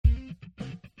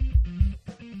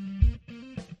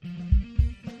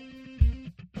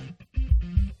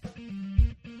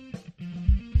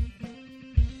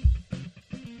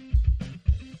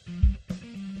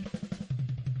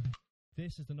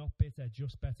This is the Not Bitter,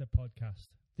 Just Better podcast.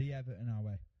 The Everton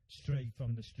Hour. Straight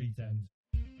from the street end.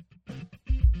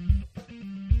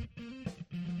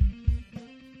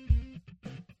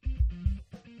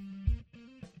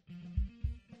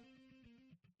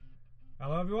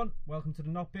 Hello everyone, welcome to the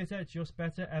Not Bitter, Just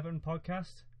Better Everton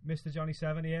podcast. Mr. Johnny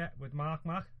Seven here with Mark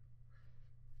Mack.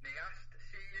 Nias, to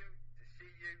see you,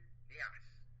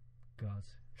 Nias.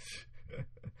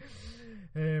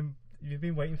 God. You've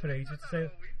been waiting for ages to say.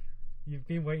 You've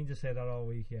been waiting to say that all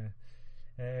week,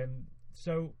 yeah.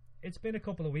 So it's been a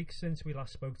couple of weeks since we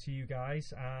last spoke to you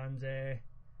guys, and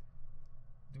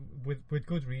with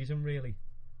good reason, really.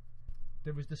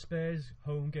 There was the Spurs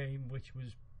home game, which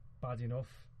was bad enough.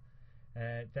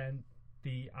 Then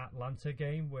the Atlanta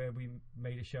game where we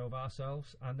made a show of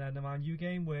ourselves, and then the Man U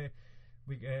game where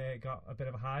we got a bit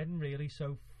of a hiding, really.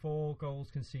 So 4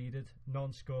 goals conceded,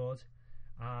 none scored,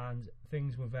 and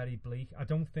things were very bleak.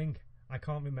 I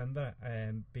can't remember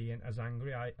being as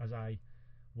angry as I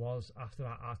was after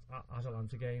that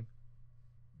Atalanta game.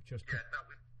 That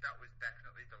was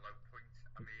definitely the low point.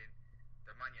 I mean,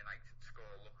 the Man United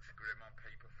score looks grim on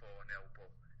paper 4-0,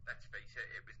 but let's face it,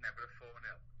 it was never a 4-0,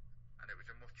 and it was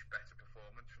a much better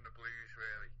performance from the Blues,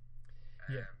 really.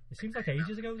 Yeah, it seems like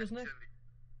ages ago, doesn't it?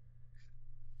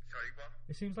 Sorry, what?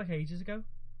 It seems like ages ago.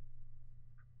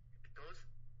 It does.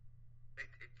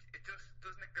 It just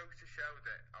doesn't it go to show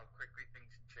that how quickly things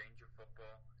can change in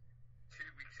football. 2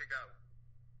 weeks ago,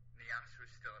 Nias was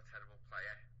still a terrible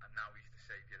player, and now he's the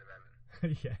saviour of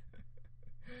Everton.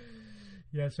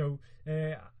 Yeah. So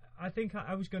I think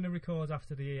I was going to record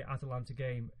after the Atalanta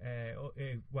game.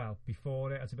 Well,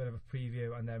 before it as a bit of a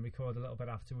preview, and then record a little bit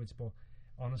afterwards. But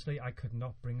honestly, I could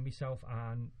not bring myself,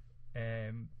 and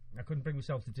I couldn't bring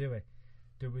myself to do it.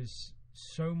 There was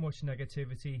so much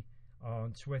negativity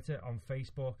on Twitter, on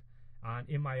Facebook, and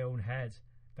in my own head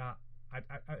that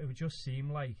it would just seem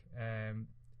like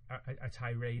a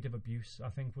tirade of abuse, I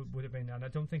think, would have been, and I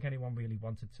don't think anyone really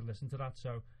wanted to listen to that,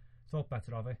 so thought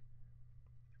better of it.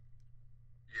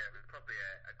 Yeah, it was probably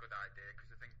a good idea,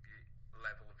 because I think the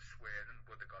level of swearing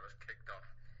would have got us kicked off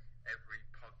every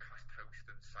podcast host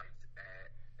and site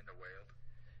in the world.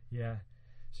 Yeah,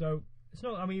 so it's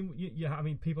not. I mean, I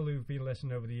mean, people who've been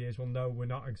listening over the years will know we're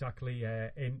not exactly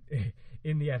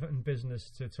in the Everton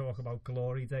business to talk about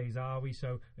glory days, are we?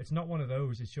 So it's not one of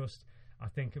those. It's just, I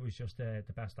think it was just the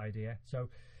best idea. So,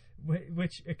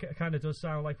 which it kind of does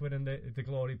sound like we're in the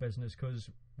glory business, because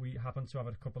we happen to have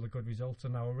a couple of good results,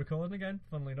 and now we're recording again.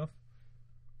 Funnily enough.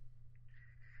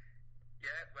 Yeah,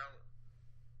 well,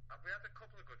 we had a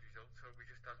couple of good results, so we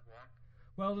just had one.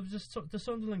 Well, there was just the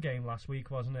Sunderland game last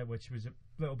week, wasn't it? Which was a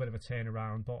little bit of a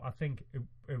turnaround, but I think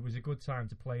it was a good time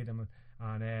to play them,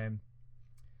 and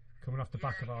coming off the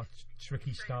back of our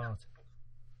tricky start.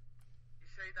 You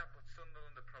say that, but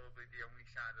Sunderland are probably the only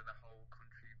side in the whole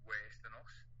country worse than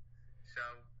us. So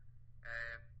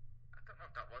I don't know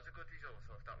if that was a good result,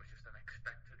 or if that was just an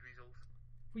expected result.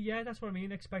 Well, yeah, that's what I mean.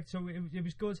 So it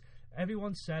was good.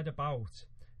 Everyone said about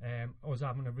us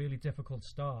having a really difficult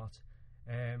start.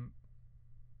 And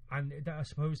I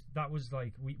suppose that was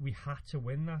like we had to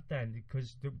win that then,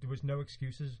 because there was no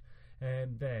excuses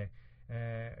there.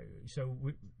 So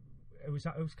it was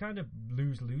kind of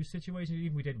lose situation. Even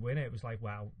if we did win it, it was like,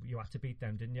 wow, you had to beat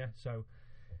them, didn't you? So,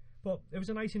 but it was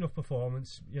a nice enough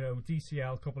performance. You know,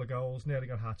 DCL, couple of goals, nearly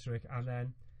got a hat trick, and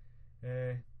then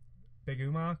Big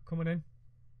Umar coming in.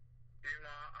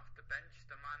 Umar off the bench,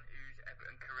 the man whose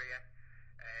Everton career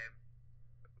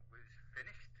was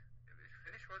finished. It was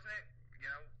finished, wasn't it? You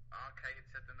know, RK had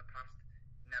said in the past,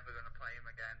 never going to play him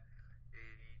again. He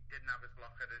didn't have his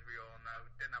blocker, as we all know,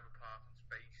 didn't have a parking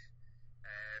space,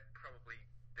 probably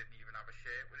didn't even have a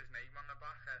shirt with his name on the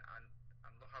back, and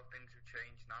look how things have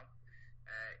changed now.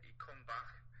 He come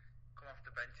off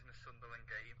the bench in the Sunderland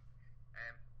game.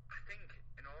 I think,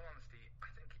 in all honesty,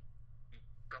 he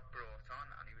got brought on,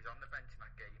 and he was on the bench in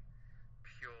that game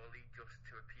purely just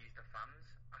to appease the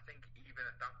fans. I think even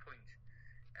at that point,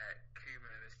 Koeman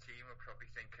and his team were probably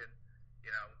thinking, you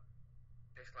know,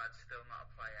 this lad's still not a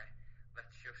player.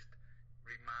 Let's just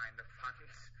remind the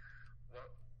fans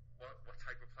what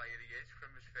type of player he is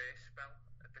from his first spell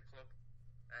at the club.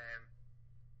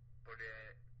 But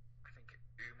I think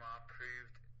Umar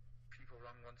proved people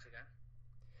wrong once again.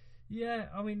 Yeah,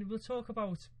 I mean, we'll talk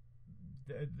about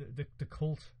the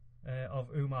cult of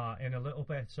Umar in a little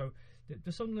bit. So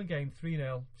the Sunderland game,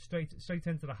 3-0, straight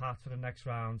into the hat for the next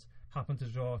round. Happened to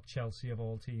draw Chelsea of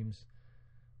all teams,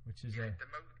 which is the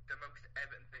most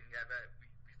Everton thing ever.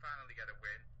 We finally get a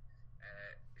win.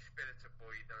 Spirits are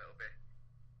buoyed a little bit.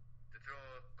 The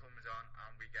draw comes on,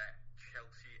 and we get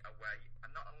Chelsea away.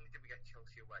 And not only did we get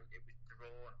Chelsea away, it was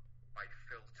drawn by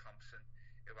Phil Thompson,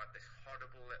 who had this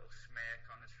horrible little smirk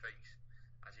on his face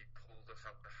as he pulled us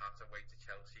out the hat away to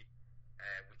Chelsea,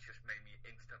 which just made me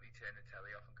instantly turn the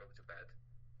telly off and go to bed.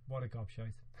 What a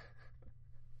gobshite.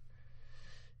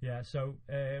 Yeah, so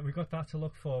we've got that to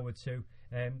look forward to.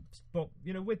 But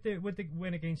you know, with the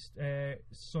win against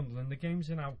Sunderland, the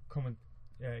games are now coming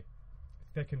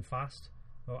thick and fast.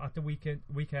 Well, at the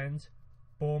weekend,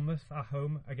 Bournemouth at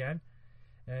home again,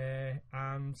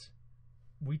 and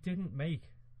we didn't make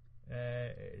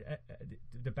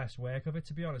the best work of it,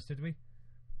 to be honest, did we?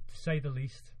 To say the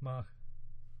least, Mark.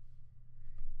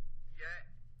 Yeah,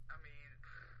 I mean,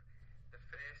 the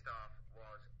first half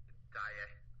was dire,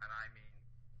 and I mean,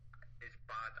 as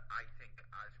bad, I think,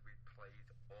 as we played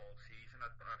all season.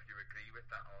 I don't know if you agree with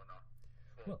that or not,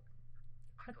 but Well,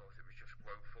 I thought it was just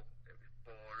woeful. It was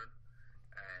boring.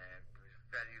 There was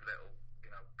very little,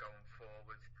 going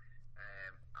forward,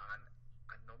 and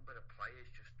a number of players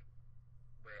just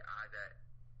were either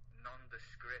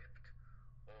nondescript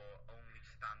or only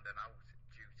standing out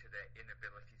due to their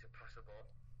inability to pass a ball.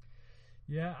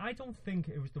 yeah, I don't think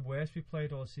it was the worst we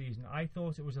played all season. I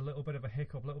thought it was a little bit of a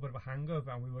hiccup, a little bit of a hangover,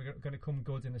 and we were going to come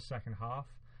good in the second half.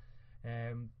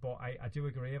 But I do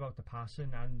agree about the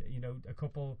passing, and a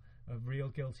couple of real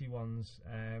guilty ones.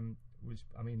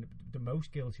 The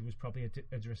most guilty was probably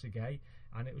Idrissa Gueye,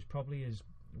 and it was probably his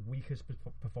weakest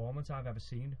performance I've ever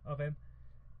seen of him.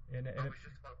 I was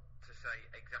just about to say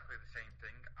exactly the same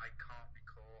thing. I can't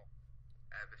recall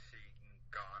ever seeing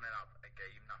Garner have a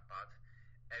game that bad.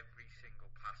 Every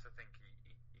single pass I think he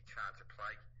tried to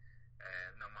play,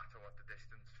 no matter what the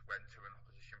distance, went to an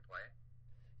opposition player.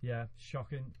 Yeah,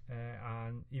 shocking,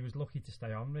 and he was lucky to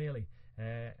stay on, really.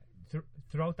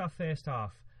 Throughout that first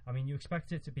half, I mean, you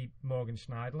expect it to be Morgan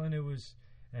Schneiderlin who was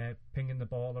pinging the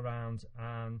ball around,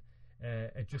 and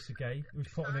Idrissa Gueye who was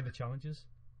putting in the challenges.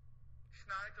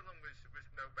 Schneiderlin was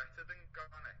no better than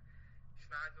Garner.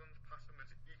 Schneiderlin's passing was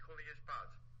equally as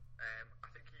bad. I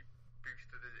think he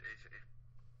boosted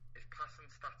his passing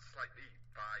stats slightly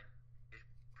by his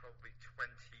probably 20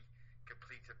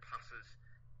 completed passes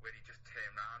where he just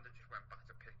turned around and just went back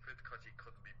to Pickford because he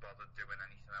couldn't be bothered doing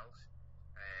anything else.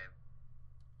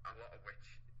 A lot of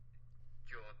which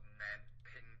Jordan then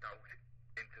pinged out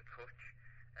into touch.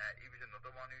 He was another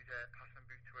one whose passing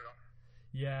boots were off.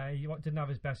 Yeah, he didn't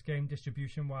have his best game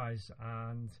distribution wise,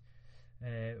 and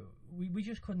we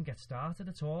just couldn't get started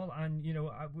at all. And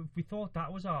we thought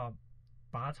that was our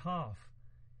bad half.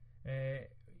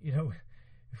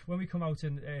 When we come out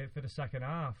for the second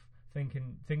half,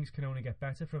 thinking things can only get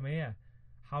better from here,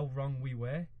 how wrong we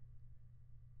were.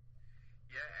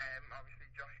 Yeah, obviously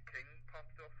Josh King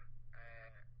popped up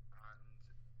and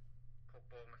put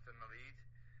Bournemouth in the lead.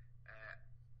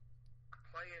 A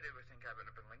player who I think Everton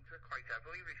have been linked with quite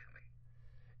heavily recently.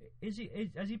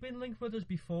 Has he been linked with us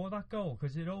before that goal?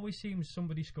 Because it always seems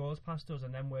somebody scores past us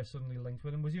and then we're suddenly linked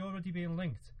with him. Was he already being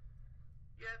linked?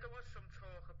 Yeah, there was some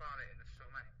talk about it in the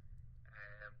summer,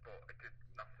 but it did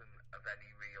nothing of any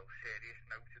real serious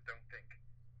note, I don't think.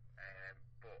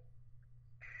 But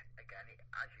again,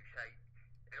 as you say,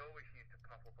 it always seems to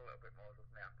pop up a little bit more,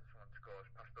 doesn't it, after someone scores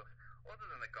past us. Other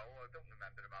than the goal, I don't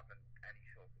remember him having any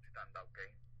sort of standout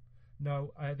game.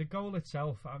 No, the goal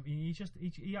itself, I mean,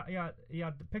 he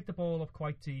had picked the ball up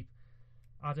quite deep,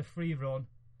 had a free run.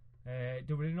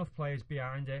 There were enough players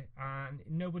behind it, and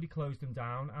nobody closed him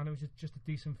down, and it was just a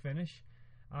decent finish.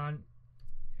 And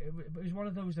it was one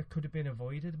of those that could have been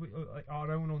avoided,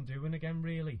 our own undoing again,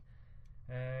 really.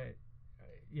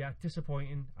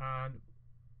 Disappointing, and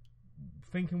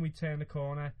thinking we'd turn the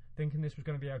corner, thinking this was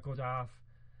going to be a good half,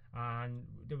 and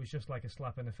there was just like a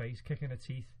slap in the face, kick in the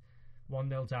teeth. 1-0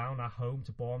 down at home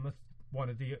to Bournemouth, one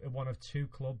of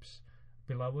two clubs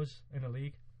below us in the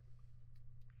league.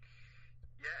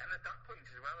 Yeah, and at that point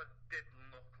as well, it did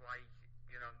look like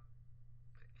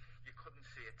you couldn't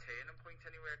see a turning point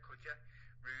anywhere, could you?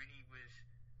 Rooney was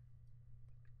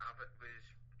not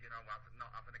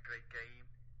having a great game.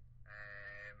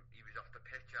 He was off the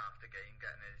pitch after game,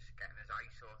 getting his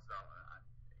eye sorted out, and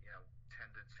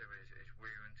tended to his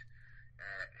wound.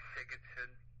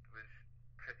 Sigurdsson was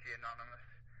pretty anonymous.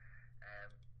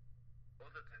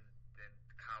 Other than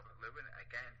Calvert-Lewin,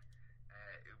 again,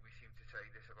 we seem to say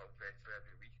this about virtually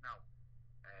every week now.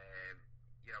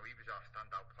 He was our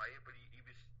standout player, but he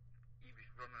was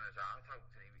running his heart out,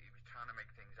 and he was trying to make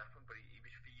things happen, but he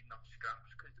was feeding off scraps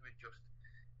because there was just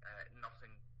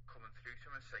nothing coming through to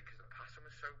him, because the passing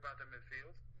was so bad in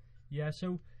midfield. Yeah,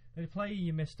 so the player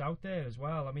you missed out there as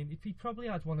well. I mean, if he probably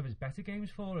had one of his better games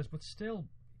for us, but still,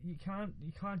 you can't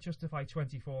justify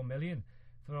 24 million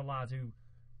for a lad who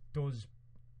does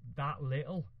that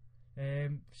little.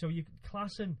 So you're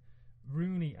classing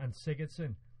Rooney and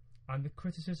Sigurdsson, and the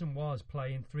criticism was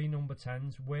playing 3 number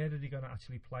 10s. Where are they going to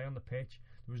actually play on the pitch?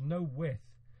 There was no width.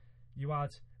 You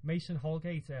had Mason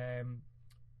Holgate,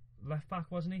 left back,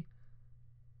 wasn't he?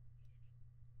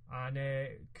 And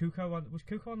Kuko was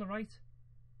Kuko on the right?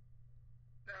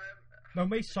 No,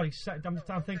 Mason. Sorry,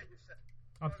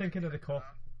 I'm thinking of the cup.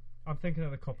 I'm thinking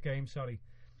of the cup game. Sorry.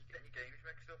 You're getting your games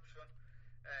mixed up, son.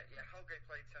 Yeah, Holgate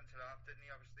played centre half, didn't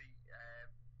he? Obviously,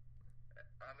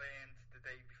 I learned the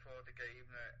day before the game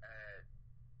that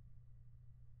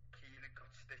Keenan got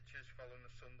stitches following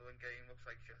the Sunderland game. Looks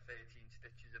like he's got 13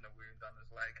 stitches and a wound on his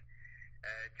leg.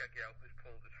 Jagielka's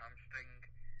pulled his hamstring,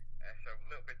 so a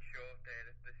little bit short there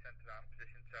at the centre half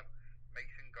position. So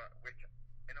Mason got, which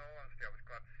in all honesty I was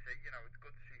glad to see. You know, it's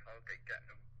good to see Holgate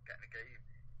getting a game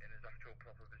in his actual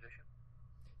proper position.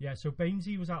 Yeah, so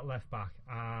Bainesy was at left back,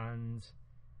 and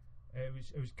it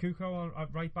was Kuko on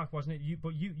right back, wasn't it?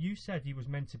 But you said he was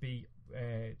meant to be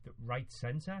the right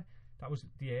centre. That was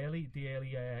the early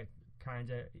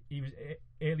kind of. He was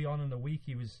early on in the week.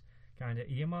 He was kind of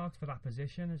earmarked for that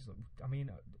position. I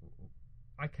mean,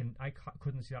 I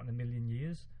couldn't see that in a million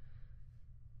years.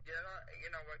 Yeah, you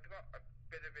know, I got a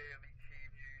bit of early team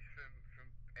news from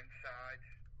inside,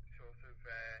 sort of,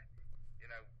 you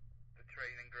know, the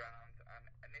training ground, and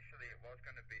initially it was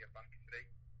going to be a back three,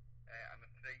 and the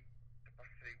back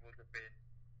three would have been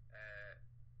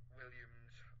Williams,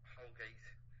 Holgate,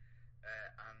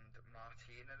 and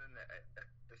Martina, and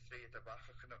the three at the back.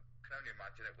 I can only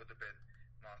imagine it would have been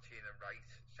Martina right,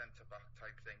 centre back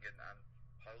type thing, and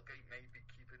Holgate maybe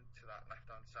keeping to that left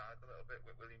hand side a little bit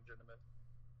with Williams in the middle.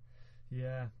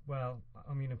 Yeah, well,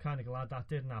 I mean, I'm kind of glad that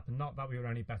didn't happen. Not that we were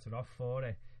any better off for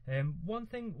it. One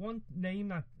name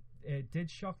that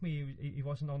did shock me, he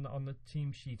wasn't on the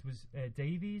team sheet, was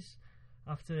Davies.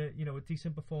 After, you know, a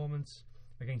decent performance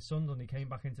against Sunderland, he came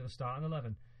back into the starting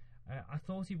 11. I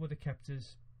thought he would have kept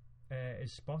his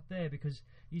spot there, because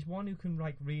he's one who can,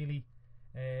 like, really.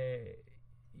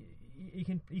 He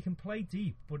can play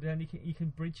deep, but then he can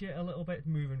bridge it a little bit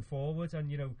moving forward,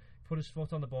 and, you know, put his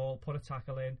foot on the ball, put a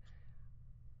tackle in,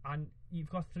 and you've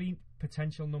got 3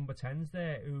 potential number 10s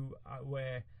there who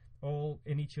were all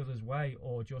in each other's way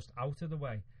or just out of the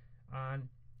way, and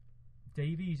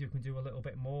Davies, who can do a little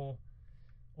bit more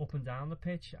up and down the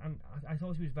pitch, and I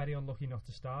thought he was very unlucky not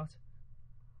to start.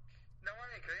 No,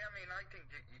 I agree. I mean, I think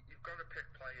you've got to pick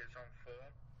players on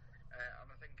form, and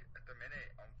I think at the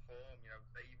minute on form, you know,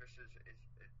 Davies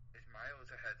is miles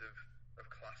ahead of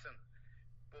Klassen.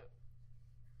 But,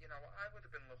 you know, I would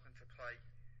have been looking to play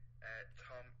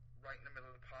Tom right in the middle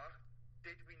of the park.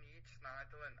 Did we need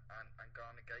Schneiderlin and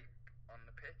Garner Gate on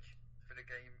the pitch for the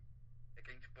game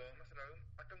against Bournemouth at home?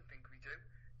 I don't think we do.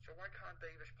 So why can't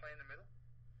Davies play in the middle?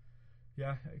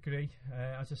 Yeah, I agree.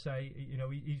 As I say, you know,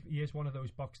 he is one of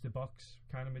those box-to-box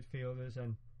kind of midfielders,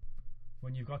 and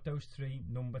when you've got those 3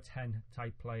 number 10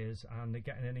 type players and they're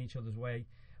getting in each other's way,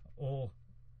 or,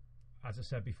 as I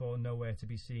said before, nowhere to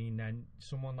be seen, then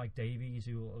someone like Davies,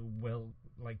 who will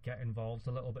like get involved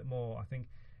a little bit more, I think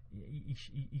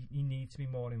he needs to be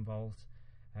more involved.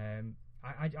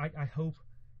 I hope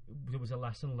there was a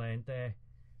lesson learned there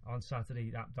on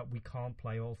Saturday, that we can't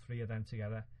play all 3 of them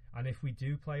together. And if we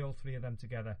do play all 3 of them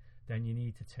together, then you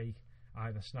need to take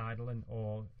either Schneiderlin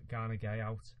or Garner Gay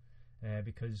out,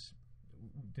 because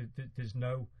there's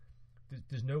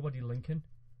nobody linking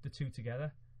the 2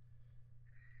 together.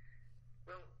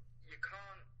 Well, you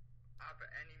can't have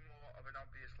any more of an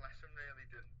obvious lesson really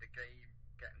than the game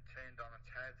getting turned on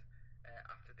its head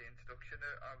after the introduction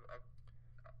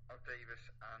of Davies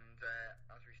and,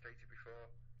 as we stated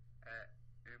before,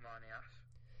 Oumar Niasse.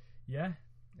 Yeah.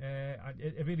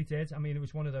 It really did. I mean, it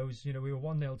was one of those, you know, we were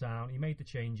 1-0 down, he made the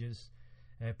changes,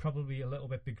 probably a little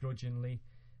bit begrudgingly,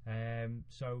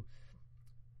 so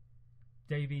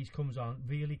Davies comes on,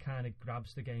 really kind of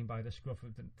grabs the game by the scruff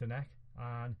of the neck,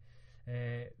 and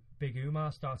Big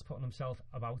Oumar starts putting himself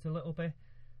about a little bit.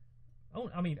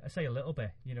 Oh, I mean, I say a little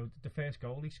bit, you know, the first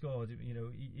goal he scored, you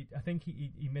know, I think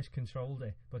he miscontrolled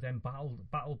it, but then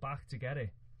battled back to get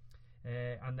it,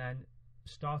 and then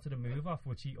started a move off,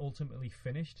 which he ultimately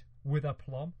finished with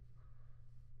aplomb.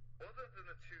 Other than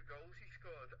the 2 goals he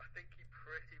scored, I think he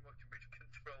pretty much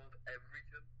miscontrolled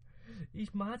everything.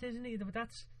 He's mad, isn't he?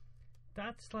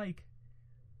 That's like,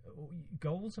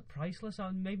 goals are priceless,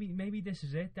 and maybe this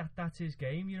is it. That's his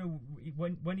game. You know,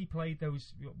 when he played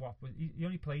those, he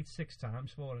only played 6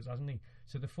 times for us, hasn't he?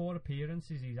 So the 4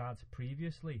 appearances he's had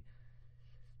previously,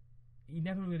 he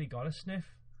never really got a sniff.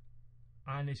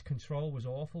 And his control was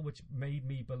awful, which made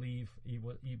me believe he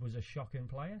was a shocking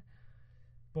player.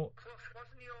 But plus,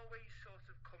 wasn't he always sort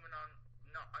of coming on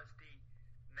not as the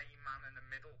main man in the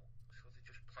middle,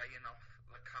 playing off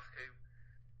Lukaku,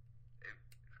 who,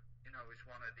 you know, is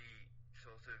one of the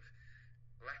sort of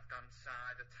left-hand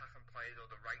side attacking players, or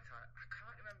the right hand. I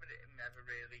can't remember him ever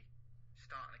really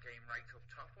starting a game right up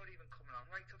top, or even coming on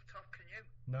right up top. Can you?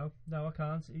 No, I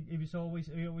can't. He was always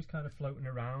kind of floating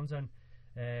around, and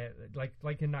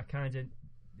like in that kind of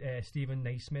Stephen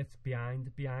Naismith behind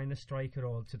the striker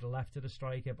or to the left of the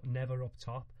striker, but never up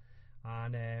top.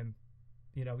 And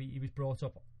you know, he was brought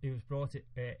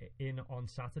in on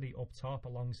Saturday up top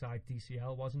alongside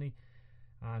DCL, wasn't he?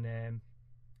 And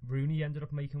Rooney ended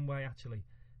up making way actually.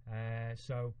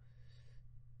 So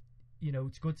you know,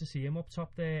 it's good to see him up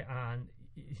top there, and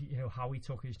you know how he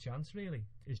took his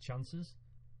chances.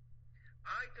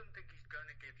 I don't think he's going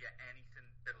to give you anything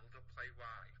build-up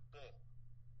play-wise, but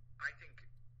I think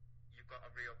you've got a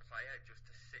real player just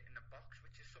to sit in the box,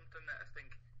 which is something that I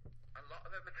think a lot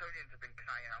of Evertonians have been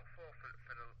crying out for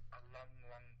a long,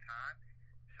 long time.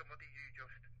 Somebody who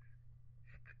just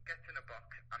gets in a box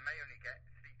and may only get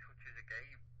 3 touches a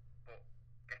game, but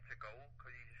gets a goal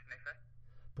because he's a sniffer.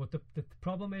 But the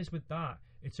problem is with that,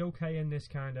 it's okay in this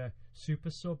kind of super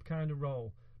sub kind of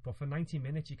role, but for 90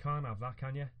 minutes you can't have that,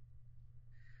 can you?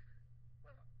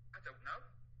 Well, I don't know.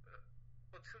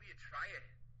 Until you try it,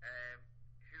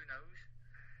 who knows?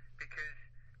 Because,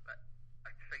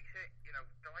 let's face it, you know,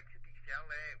 the likes of DCL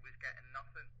there was getting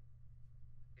nothing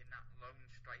in that lone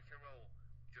striker role,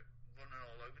 just running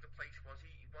all over the place, was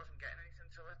he? He wasn't getting anything,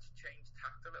 so let's change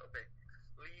tact a little bit.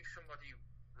 Leave somebody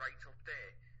right up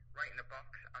there, right in the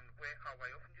box, and work our way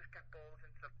up and just get balls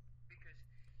into the, because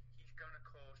he's going to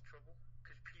cause trouble,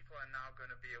 because people are now going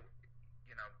to be,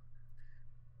 you know,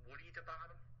 worried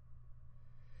about him.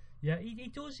 Yeah, he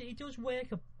does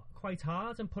work quite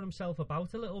hard and put himself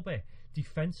about a little bit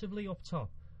defensively up top,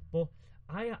 but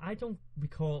I don't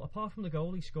recall, apart from the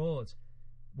goal he scored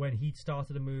when he'd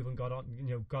started to move and got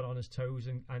on his toes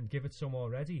and give it some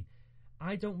already,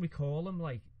 I don't recall him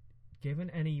like given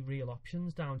any real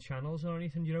options down channels or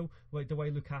anything, you know, like the way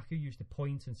Lukaku used to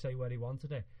point and say where he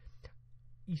wanted it.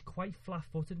 He's quite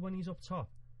flat-footed when he's up top.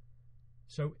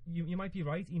 So you might be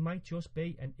right, he might just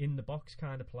be an in-the-box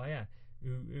kind of player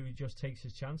who just takes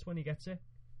his chance when he gets it.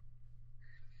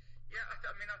 Yeah,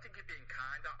 I mean, I think you're being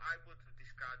kind. I would have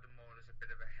described him more as a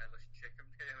bit of a hellish chicken,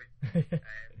 really.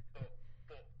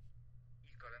 But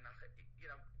he's got enough. You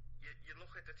know, you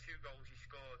look at the 2 goals he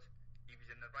scored, he was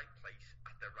in the right place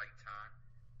at the right time,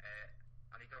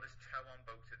 and he got his toe on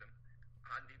both of them,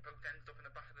 and they both ended up in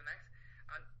the back of the net.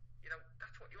 And you know,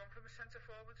 that's what you want from a centre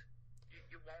forward.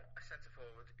 You want a centre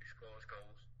forward who scores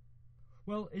goals.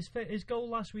 Well, his goal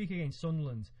last week against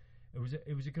Sunderland, it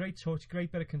was a great touch,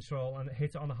 great bit of control, and it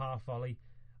hit it on a half volley.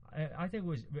 I think it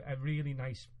was a really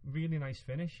nice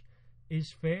finish.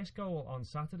 His first goal on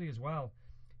Saturday as well.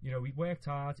 You know, he worked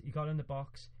hard. He got in the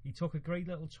box. He took a great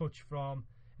little touch from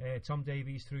Tom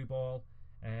Davies through ball.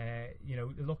 You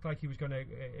know, it looked like it was going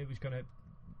to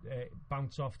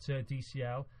bounce off to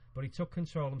DCL, but he took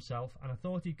control himself, and I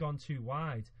thought he'd gone too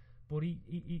wide, but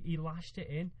he lashed it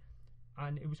in,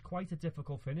 and it was quite a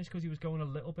difficult finish because he was going a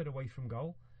little bit away from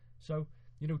goal. So,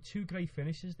 you know, 2 great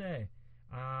finishes there,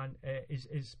 and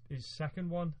his second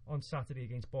one on Saturday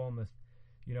against Bournemouth,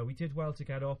 you know, he did well to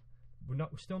get up. We're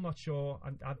still not sure,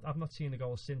 and I've not seen the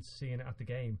goal since seeing it at the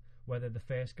game, whether the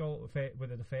first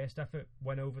effort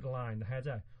went over the line, the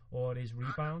header, or his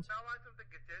rebound. No, I don't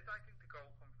think it did. I think the goal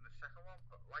came from the second one,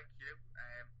 but like you,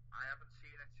 I haven't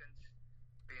seen it since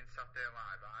being sat there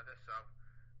live either, so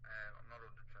I'm not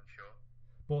 100% sure.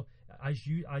 But as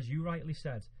you rightly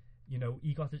said, you know,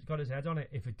 he got his head on it.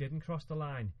 If it didn't cross the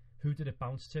line, who did it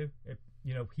bounce to?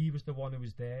 You know, he was the one who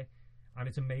was there, and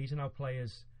it's amazing how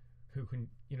players who can,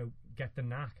 you know, get the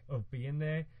knack of being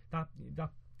there.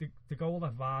 The goal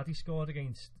that Vardy scored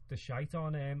against the Shite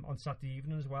on Saturday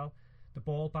evening as well. The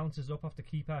ball bounces up off the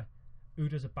keeper. Who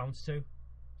does it bounce to?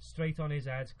 Straight on his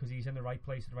head, because he's in the right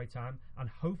place at the right time. And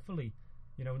hopefully,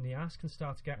 you know, Niasse can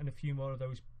start getting a few more of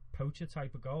those poacher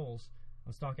type of goals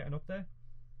and start getting up there.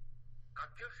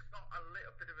 I've just got a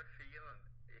little bit of a feeling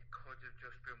it could have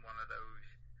just been one of those,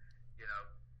 you know,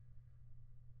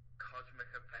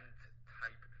 cosmic event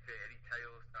type fairy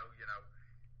tales. Though, you know,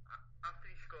 after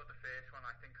he scored the first one,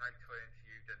 I think I turned to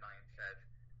you, didn't I, and said,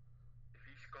 if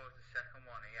he scores the second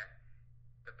one here,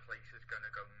 the place is going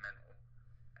to go mental.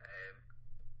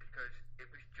 Because it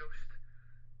was just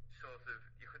sort of,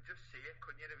 you could just see it,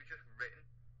 couldn't you? It was just written,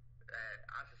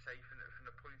 as I say, from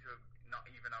the point of not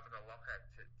even having a locker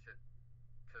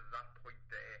to that point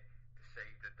there to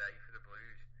save the day for the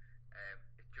Blues.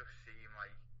 It just seemed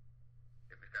like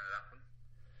it was going to happen.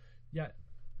 Yeah,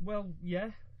 well,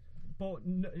 yeah, but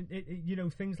you know,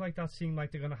 things like that seem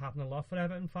like they're going to happen a lot for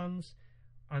Everton fans.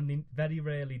 and they very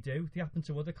rarely do. They happen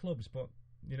to other clubs, but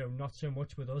not so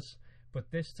much with us.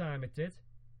 But this time it did.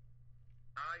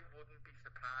 I wouldn't be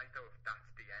surprised though if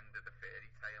that's the end of the fairy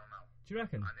tale now. Do you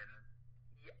reckon?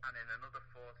 And in another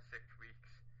 4 to 6 weeks,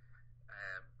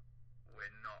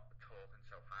 we're not talking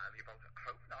so highly about it. I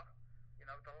hope not. The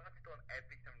lad's done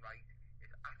everything right.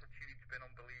 His attitude's been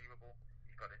unbelievable.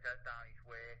 He's got his head down. He's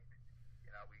worked.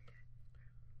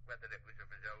 Whether it was of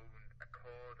his own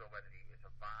accord or whether he was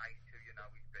advised to, he's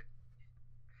been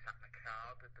sat in a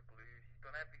crowd with the Blues. He's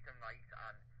done everything right,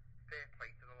 and fair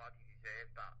play to the lad. He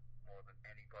deserved that more than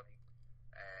anybody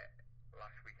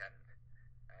last weekend.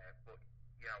 But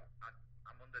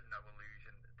I'm under no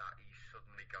illusion that he's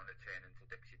suddenly going to turn into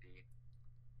Dixie Dean.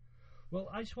 Well,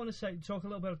 I just want to talk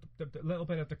a little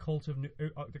bit of the cult of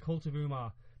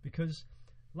Umar, because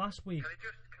last week. Can I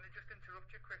just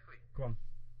interrupt you quickly? Go on.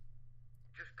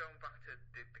 Just going back to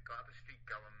the Gladys Street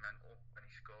going mental when he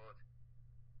scored,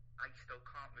 I still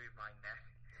can't move my neck.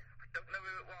 I don't know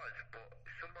who it was, but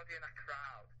somebody in a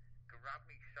crowd grabbed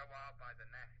me so hard by the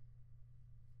neck.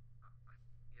 It's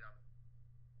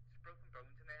broken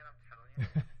bones in there, I'm telling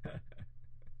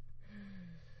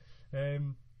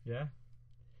you. Yeah.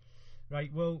 Right,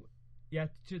 well, yeah,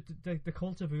 the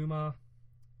cult of Umar.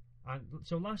 And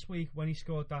so last week when he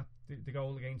scored the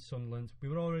goal against Sunderland, we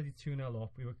were already 2-0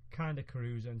 up. We were kind of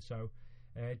cruising, so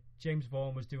James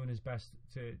Vaughan was doing his best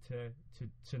to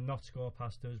not score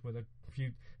past us with a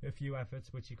few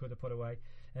efforts which he could have put away.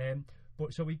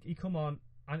 But so he come on,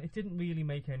 and it didn't really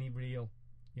make any real,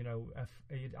 have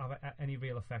any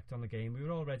real effect on the game. We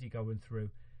were already going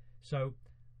through, so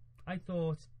I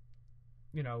thought,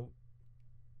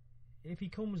 if he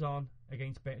comes on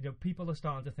against, people are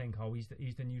starting to think, oh,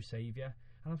 he's the new saviour,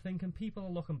 and I'm thinking people are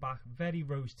looking back very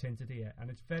rose tinted here, and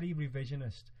it's very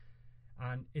revisionist,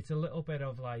 and it's a little bit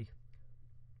of like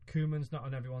Koeman's not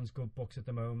on everyone's good books at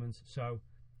the moment, so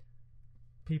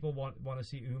people want to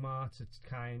see Umar to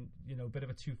a bit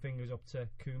of a two fingers up to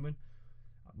Koeman.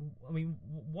 I mean,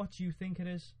 what do you think it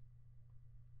is?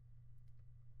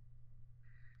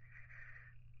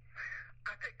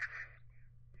 I think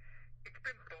it's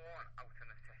been born out of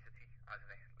necessity,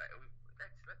 hasn't it?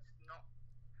 Let's not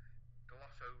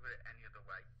gloss over it any other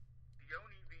way. The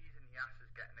only reason Yas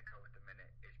is getting a go at the minute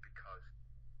is because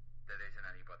there isn't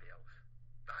anybody else.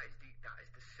 That is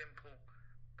the simple,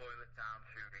 boil it down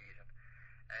to reason.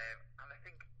 And I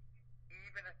think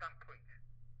even at that point,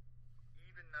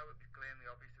 even though it was glaringly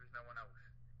obvious there was no one else,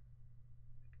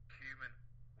 Koeman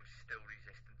was still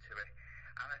resistant to it.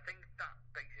 And I think that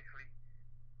basically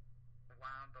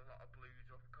wound a lot of Blues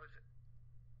up, because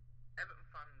Everton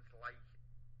fans like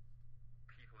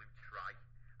people who try,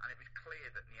 and it was clear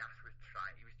that Niasse was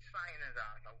trying. He was trying his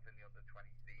ass out in the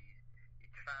under-23s. He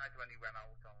tried when he went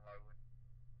out on loan.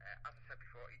 As I said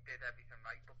before, he did everything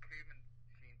right, but Koeman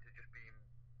seemed to just be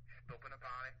stubborn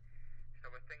about it. So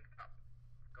I think that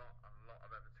got a lot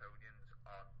of Evertonians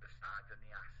on the side of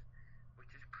Niasse, which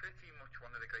is pretty much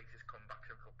one of the greatest comebacks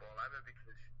in football ever,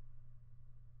 because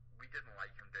we didn't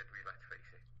like him, did we? Let's face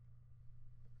it.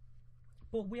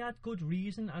 But we had good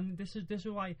reason, and this is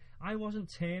why I wasn't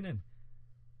turning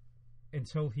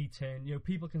until he turned.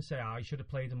 People can say, I should have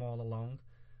played him all along,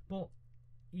 but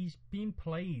he's been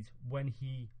played when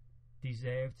he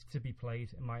deserved to be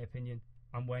played, in my opinion,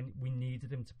 and when we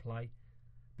needed him to play.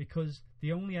 Because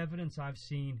the only evidence I've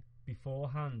seen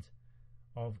beforehand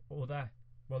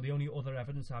the only other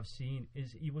evidence I've seen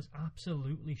is he was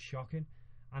absolutely shocking,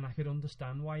 and I could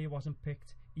understand why he wasn't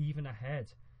picked even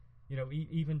ahead.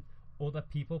 Even other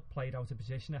people played out of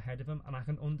position ahead of him, and I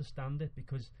can understand it,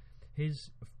 because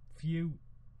his few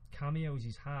cameos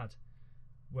he's had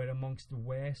were amongst the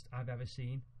worst I've ever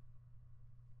seen,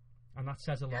 and that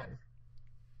says a lot.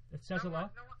 It says a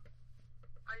lot. No,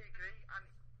 I agree, and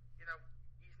he's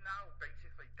now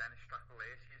basically Dennis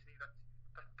Strachelesi, isn't he?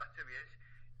 That's who he is.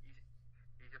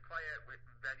 He's a player with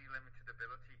very limited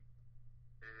ability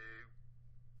who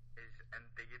is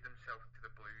endeared himself to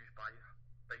the Blues by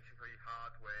basically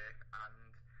hard work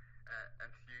and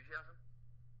enthusiasm.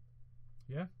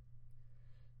 Yeah.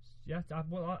 I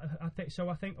think so.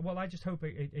 I just hope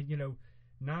it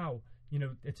now,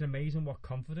 it's amazing what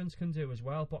confidence can do as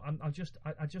well. But I just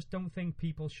don't think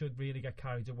people should really get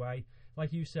carried away.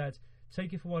 Like you said,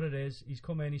 take it for what it is. He's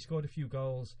come in, he scored a few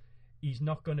goals. He's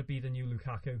not going to be the new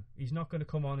Lukaku. He's not going to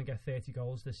come on and get 30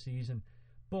 goals this season.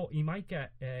 But he might be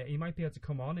able to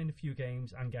come on in a few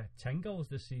games and get 10 goals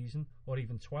this season, or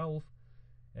even 12,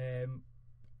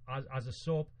 as a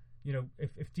sub.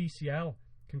 If DCL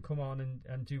can come on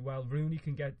and do well, Rooney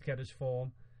can get his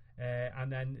form,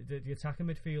 and then the attacking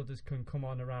midfielders can come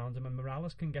on around him, and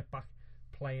Morales can get back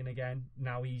playing again.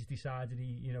 Now he's decided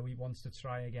he wants to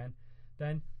try again.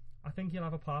 Then I think he'll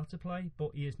have a part to play,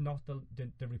 but he is not the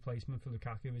replacement for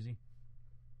Lukaku, is he?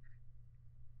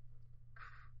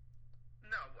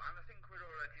 No, and I think we're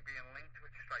already being linked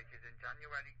with strikers in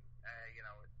January.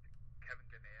 Kevin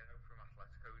De Niro from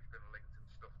Atletico has been linked and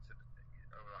stuff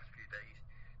over the last few days.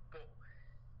 But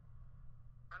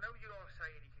I know you're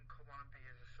saying he can come on and be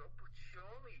as a sub, but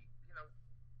surely,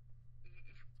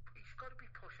 he's got to be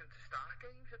pushing to start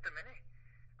games at the minute.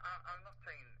 I'm not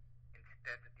saying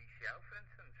instead of DCL, for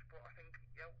instance, but I think,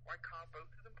 why can't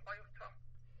both of them play up top?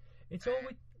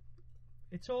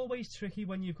 It's always tricky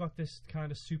when you've got this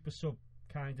kind of super sub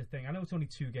kind of thing. I know it's only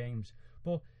 2 games,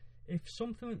 but if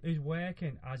something is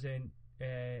working, as in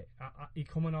he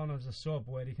coming on as a sub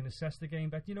where he can assess the game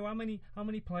better, how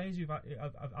many players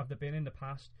have there been in the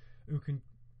past who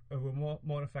were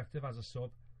more effective as a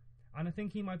sub? And I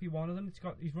think he might be one of them.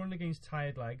 He's running against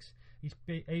tired legs. He's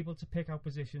able to pick out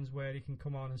positions where he can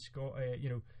come on and score.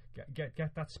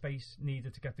 Get that space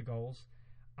needed to get the goals.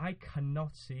 I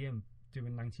cannot see him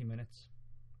doing 90 minutes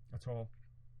at all.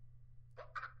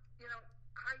 But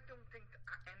I don't think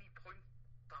at any point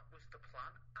that was the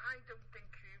plan. I don't think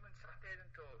Koeman sat there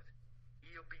and thought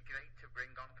he'll be great to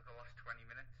bring on for the last 20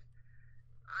 minutes.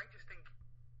 I just think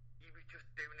he was just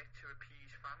doing it to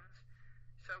appease fans.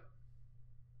 So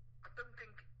I don't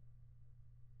think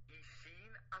he's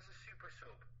seen as a super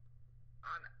sub,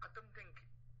 and I don't think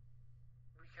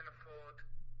we can afford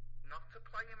not to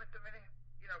play him at the minute.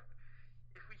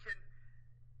 If we can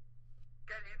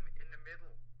get him in the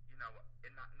middle,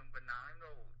 in that number 9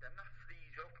 role, then that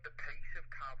frees up the pace of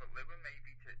Calvert-Lewin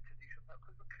maybe to do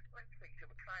something. Because let's face it,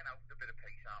 we're crying out for a bit of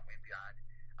pace, aren't we, in behind?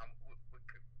 And we're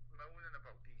moaning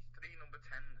about these 3 number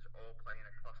 10s all playing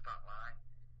across that line.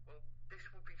 Well, this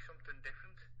would be something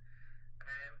different.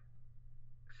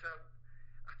 So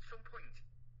at some point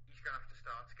he's going to have to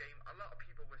start the game. A lot of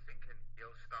people were thinking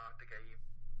he'll start the game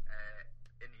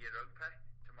in the Europa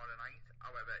tomorrow night.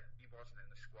 However, he wasn't in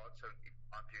the squad, so he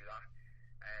can't do that.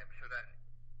 So then,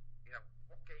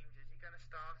 what games is he going to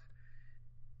start?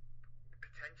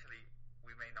 Potentially,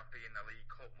 we may not be in the League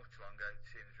Cup much longer,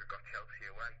 seeing as we've got Chelsea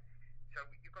away. So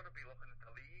you've got to be looking at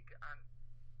the league, and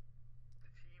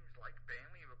the teams like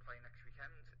Burnley who are playing next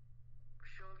weekend,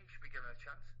 surely should be given a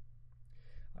chance.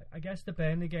 I guess the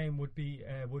Burnley game would be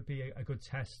a good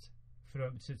test for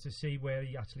him to see where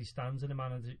he actually stands in the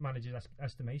manager's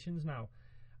estimations now.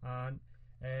 And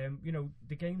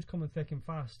the game's coming thick and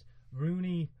fast.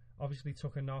 Rooney obviously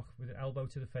took a knock with an elbow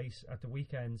to the face at the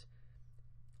weekend.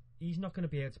 He's not going to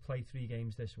be able to play 3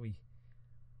 games this week.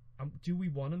 Do we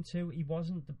want him to? He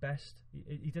wasn't the best.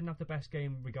 He didn't have the best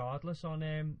game regardless on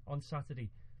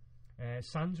Saturday.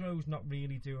 Sandro's not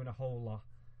really doing a whole lot.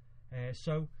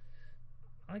 So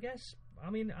I guess, I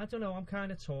don't know, I'm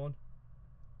kind of torn.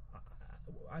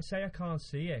 I say I can't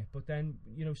see it, but then,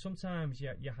 sometimes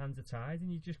your hands are tied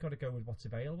and you just got to go with what's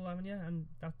available, haven't you? And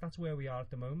that's where we are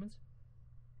at the moment.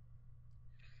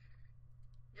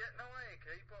 Yeah, no, I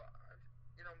agree, but,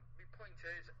 my point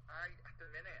is, at the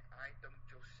minute, I don't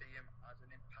just see him as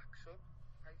an impact sub.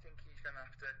 I think he's going to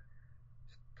have to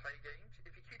play games.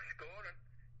 If he keeps scoring,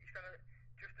 he's going to,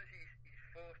 just as he's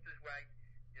forced his way,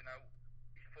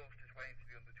 he's forced his way into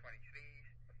the under-23s,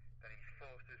 then he's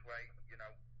forced his way,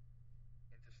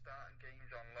 into starting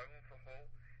games on loan for Hull,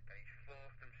 then he's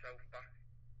forced himself back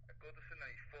at Goodison,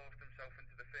 then he's forced himself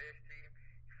into the first team,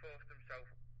 he forced himself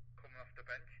coming off the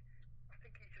bench. I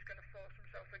think he's just going to force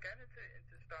himself again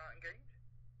into starting games.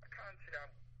 I can't see how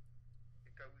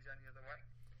it goes any other way.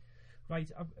 Right,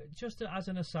 just as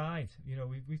an aside,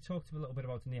 we've talked a little bit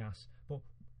about Niasse, but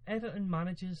Everton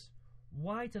managers,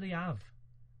 why do they have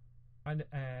an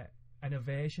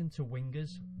aversion to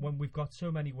wingers when we've got so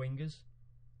many wingers?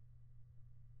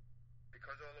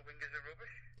 Because all the wingers are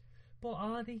rubbish. But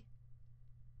are they?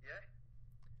 Yeah.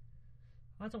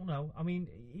 I don't know.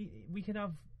 We can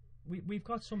have. We've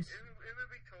got some. Who are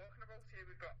we talking about here?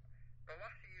 We've got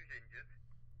Balassi who's injured.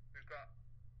 We've got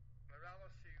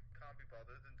Morales who can't be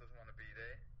bothered and doesn't want to be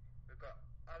there. We've got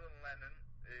Alan Lennon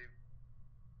who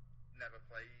never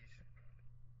plays.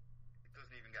 He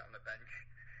doesn't even get on the bench.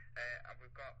 And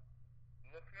we've got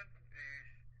Lookman who's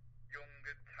young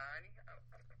and tiny. I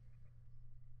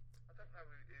don't know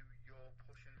who you're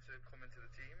pushing to come into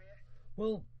the team here.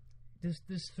 Well,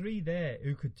 there's 3 there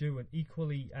who could do an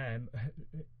equally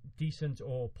decent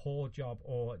or poor job,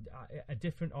 or a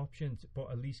different option,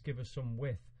 but at least give us some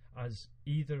width as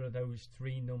either of those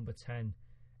 3 number 10.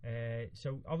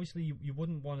 So obviously you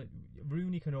wouldn't want it.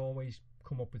 Rooney can always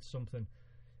come up with something.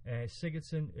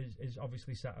 Sigurdsson is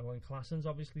obviously settling. Klassen's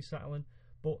obviously settling,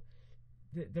 but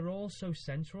they're all so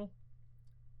central.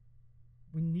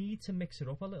 we need to mix it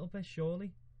up a little bit,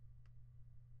 surely.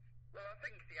 Well, I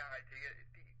think the idea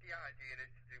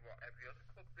is to do what every other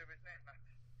club do, isn't it? That's,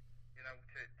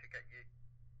 to get your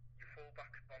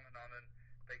full-backs bombing on and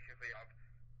basically have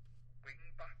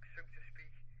wing-backs, so to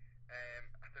speak.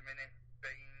 At the minute,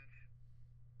 Baines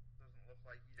doesn't look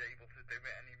like he's able to do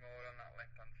it anymore on that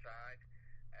left-hand side.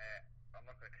 I'm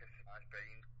not going to criticise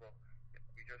Baines, but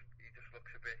he just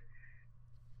looks a bit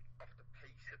off the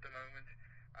pace at the moment.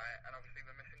 And obviously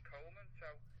we're missing Coleman, so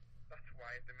that's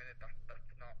why at the minute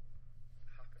that's not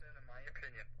happening, in my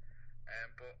opinion.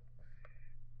 But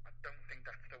I don't think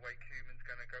that's the way Koeman's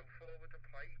going to go forward and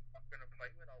play. Not going to play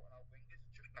without wingers.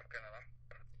 It's just not going to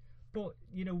happen. But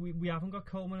we haven't got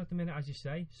Coleman at the minute, as you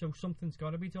say. So something's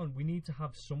got to be done. We need to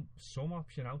have some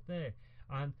option out there.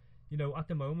 And at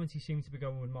the moment he seems to be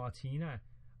going with Martina,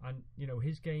 and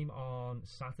his game on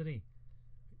Saturday.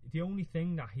 The only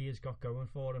thing that he has got going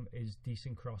for him is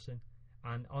decent crossing,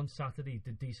 and on Saturday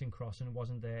the decent crossing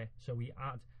wasn't there, so he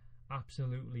had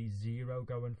absolutely zero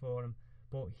going for him.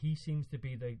 But he seems to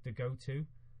be the go-to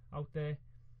out there,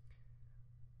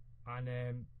 and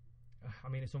I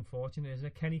mean, it's unfortunate, isn't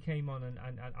it? Kenny came on and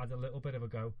had a little bit of a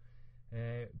go,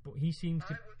 but he seems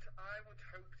to. I would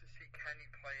hope to see Kenny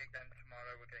play again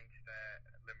tomorrow against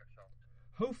Limassol.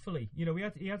 Hopefully,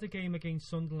 he had a game against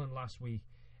Sunderland last week.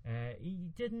 He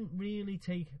didn't really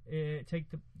take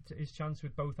his chance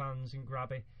with both hands and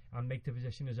grab it and make the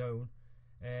position his own,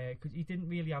 because he didn't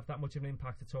really have that much of an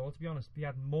impact at all, to be honest. He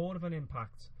had more of an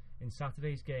impact in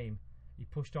Saturday's game. He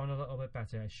pushed on a little bit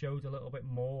better, showed a little bit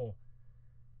more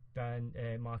than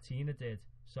Martina did.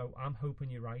 So I'm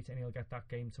hoping you're right, and he'll get that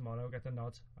game tomorrow, get the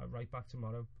nod right back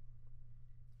tomorrow.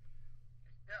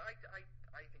 Yeah, I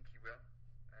think he will,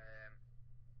 and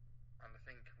I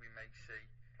think we may see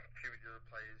a few of the other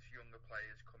players, younger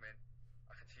players, come in.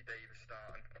 I can see Davis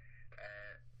starting.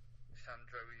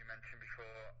 Sandro, you mentioned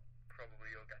before,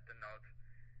 probably will get the nod,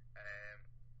 and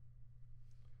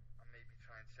maybe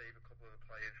try and save a couple of the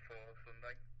players for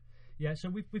Sunday. Yeah, so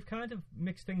we've kind of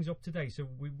mixed things up today. So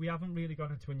we haven't really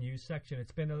got into a news section.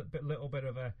 It's been a little bit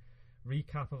of a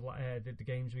recap of the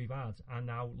games we've had, and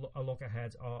now a look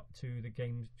ahead to the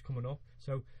games coming up.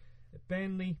 So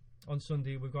Burnley on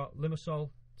Sunday, we've got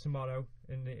Limassol tomorrow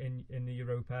in the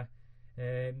Europa.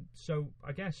 So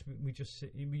I guess we just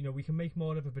we can make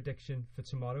more of a prediction for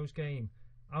tomorrow's game.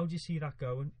 How do you see that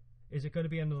going? Is it going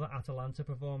to be another Atalanta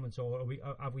performance, or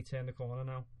have we turned the corner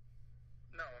now?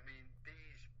 No, I mean,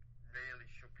 these really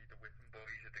should be the whipping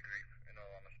boys of the group, in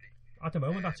all honesty. At the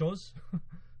moment, that's us.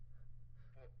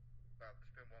 But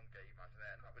there's been one game, hasn't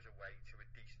there? And that was away to a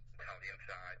decent Italian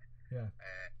side. Yeah.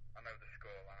 I know the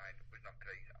scoreline was not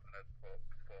great. I know the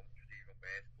performance was even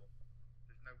worse. But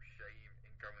there's no shame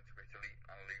in going to Italy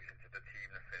and losing to the team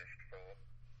that finished fourth.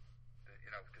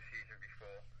 The season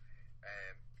before,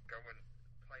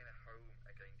 playing at home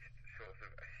against sort of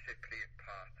a Cypriot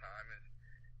part-timers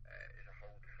is a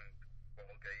whole different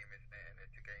ball game, isn't it? And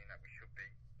it's a game that we should be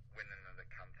winning at the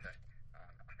canter,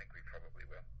 and I think we probably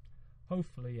will.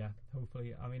 Hopefully, yeah.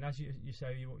 Hopefully. I mean, as you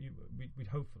say,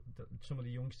 we'd hope that some of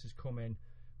the youngsters come in,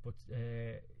 but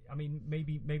I mean,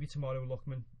 maybe tomorrow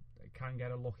Lookman can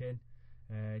get a look in.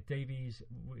 Davies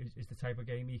is the type of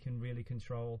game he can really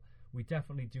control. We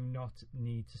definitely do not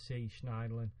need to see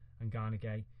Schneiderlin and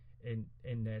Garnegay in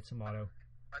there tomorrow.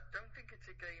 I don't think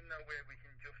it's a game though where we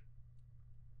can just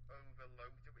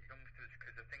overload it with youngsters,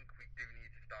 because I think we do need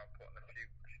to start putting a few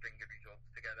string of results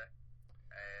together,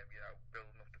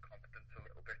 building up the confidence a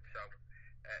little bit. So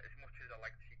as much as I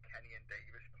like to see Kenny and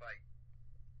Davis play,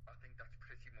 I think that's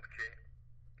pretty much it.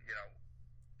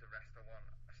 The rest I want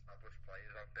established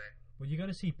players out there. Well, you're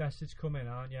going to see Besic come in,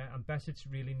 aren't you? And Besic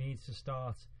really needs to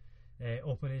start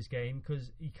up in his game, because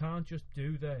he can't just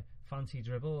do the fancy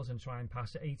dribbles and try and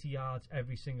pass it 80 yards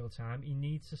every single time. He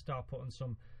needs to start putting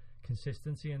some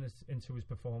consistency into his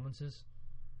performances.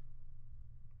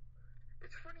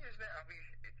 It's funny, isn't it?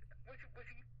 Was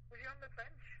he on the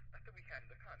bench at the weekend?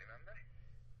 I can't remember.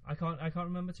 I can't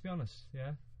remember, to be honest.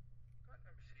 Yeah. I can't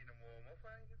remember seeing him warm up.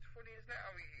 It's funny, isn't it?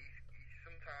 How he's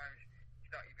sometimes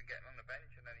he's not even getting on the bench,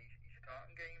 and then he's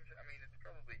starting games. I mean, it's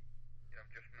probably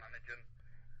just managing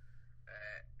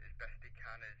as best he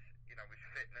can his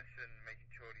fitness and making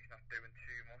sure he's not doing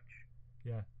too much.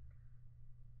 Yeah.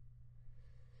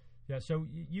 Yeah. So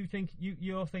you're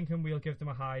thinking we'll give them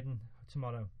a hiding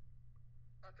tomorrow?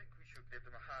 I think we should give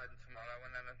them a hiding tomorrow,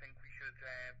 and then I think we should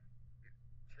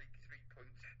take 3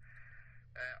 points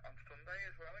on Sunday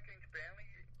as well against Burnley.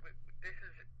 This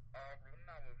is our run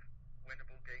now of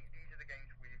winnable games. These are the games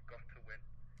we've got to win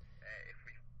if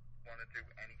we want to do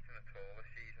anything at all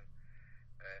this season.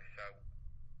 So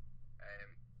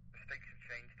the stakes have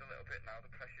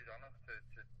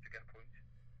to get points.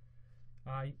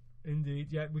 Aye,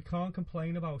 indeed. Yeah, we can't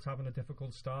complain about having a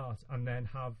difficult start and then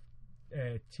have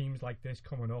teams like this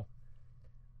coming up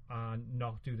and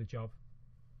not do the job.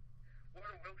 What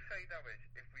I will say though is,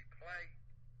 if we play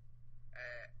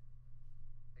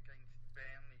against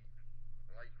Burnley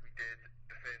like we did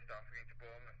the first half against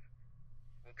Bournemouth,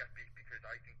 we'll get beat, because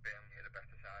I think Burnley are a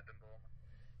better side than Bournemouth.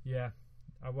 Yeah.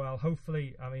 Well,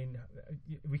 hopefully. I mean,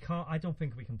 we can't. I don't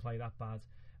think we can play that bad.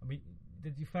 I mean, the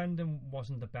defending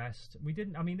wasn't the best. We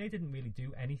didn't. I mean, they didn't really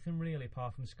do anything really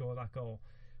apart from score that goal.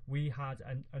 We had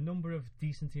a number of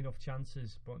decent enough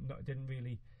chances, but didn't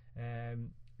really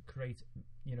create,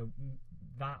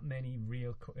 that many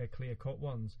real clear cut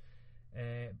ones.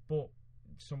 But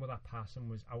some of that passing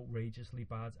was outrageously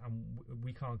bad, and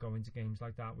we can't go into games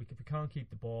like that. If we can't keep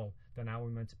the ball, then how are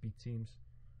we meant to beat teams?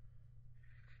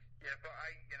 Yeah, but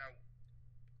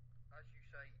as you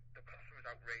say, the passing was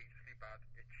outrageously bad.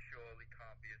 It surely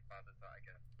can't be as bad as that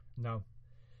again. No.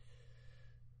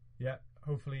 Yeah,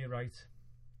 hopefully you're right.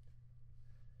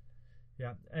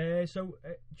 Yeah.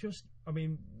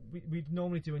 We'd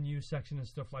normally do a news section and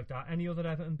stuff like that. Any other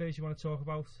Everton bits you want to talk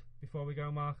about before we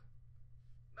go, Mark?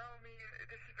 No, I mean,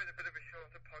 this has been a bit of a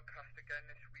shorter podcast again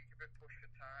this week, a bit pushed for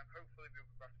time. Hopefully we'll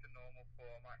be back to normal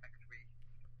format next week.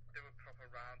 Do a proper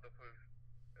roundup of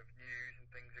news and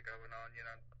things are going on.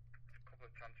 A couple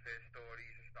of transfer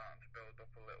stories are starting to build up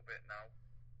a little bit now.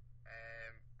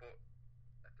 But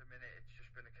at the minute, it's just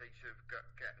been a case of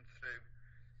getting through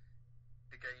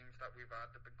the games that we've had.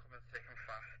 They've been coming thick and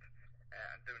fast,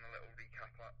 and doing a little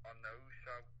recap on those.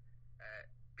 So,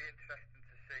 be interesting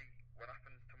to see what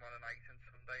happens tomorrow night and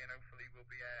Sunday, and hopefully we'll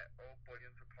be all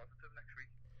buoyant and positive next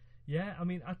week. Yeah, I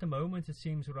mean, at the moment it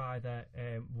seems we're either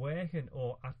working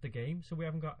or at the game, so we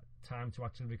haven't got time to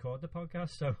actually record the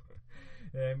podcast. So,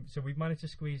 so we've managed to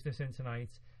squeeze this in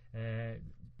tonight.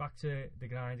 Back to the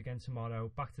grind again tomorrow.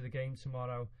 Back to the game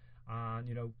tomorrow, and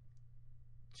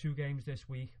 2 games this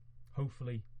week.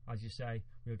 Hopefully, as you say,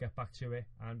 we'll get back to it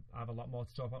and have a lot more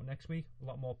to talk about next week. A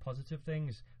lot more positive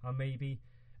things, and maybe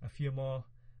a few more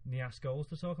Nias goals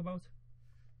to talk about.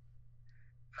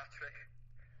 Hat-trick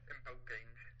in both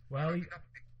games. Well,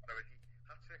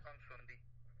 hat-trick on Sunday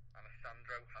and a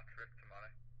Sandro hat-trick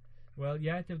tomorrow. Well,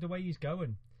 yeah, the way he's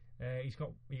going,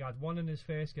 he had 1 in his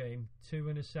first game, 2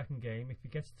 in his second game. If he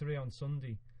gets 3 on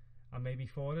Sunday, and maybe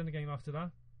 4 in the game after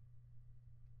that.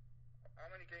 How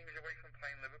many games away from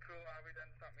playing Liverpool are we then?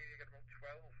 Does that mean you get about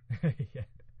 12? Yeah,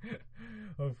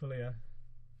 hopefully, yeah.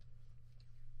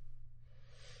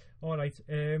 All right,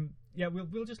 yeah,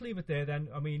 we'll just leave it there then.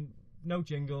 I mean, no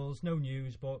jingles, no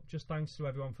news, but just thanks to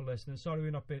everyone for listening. Sorry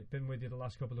we've not been with you the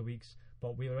last couple of weeks,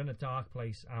 but we were in a dark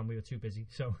place and we were too busy.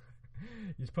 So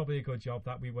it's probably a good job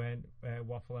that we weren't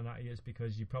waffling at you,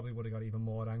 because you probably would have got even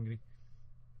more angry.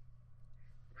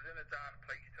 It was in a dark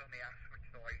place till the ass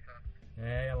switched the light on.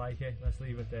 Yeah, I like it. Let's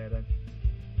leave it there then.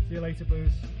 See you later,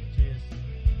 Blues. Cheers.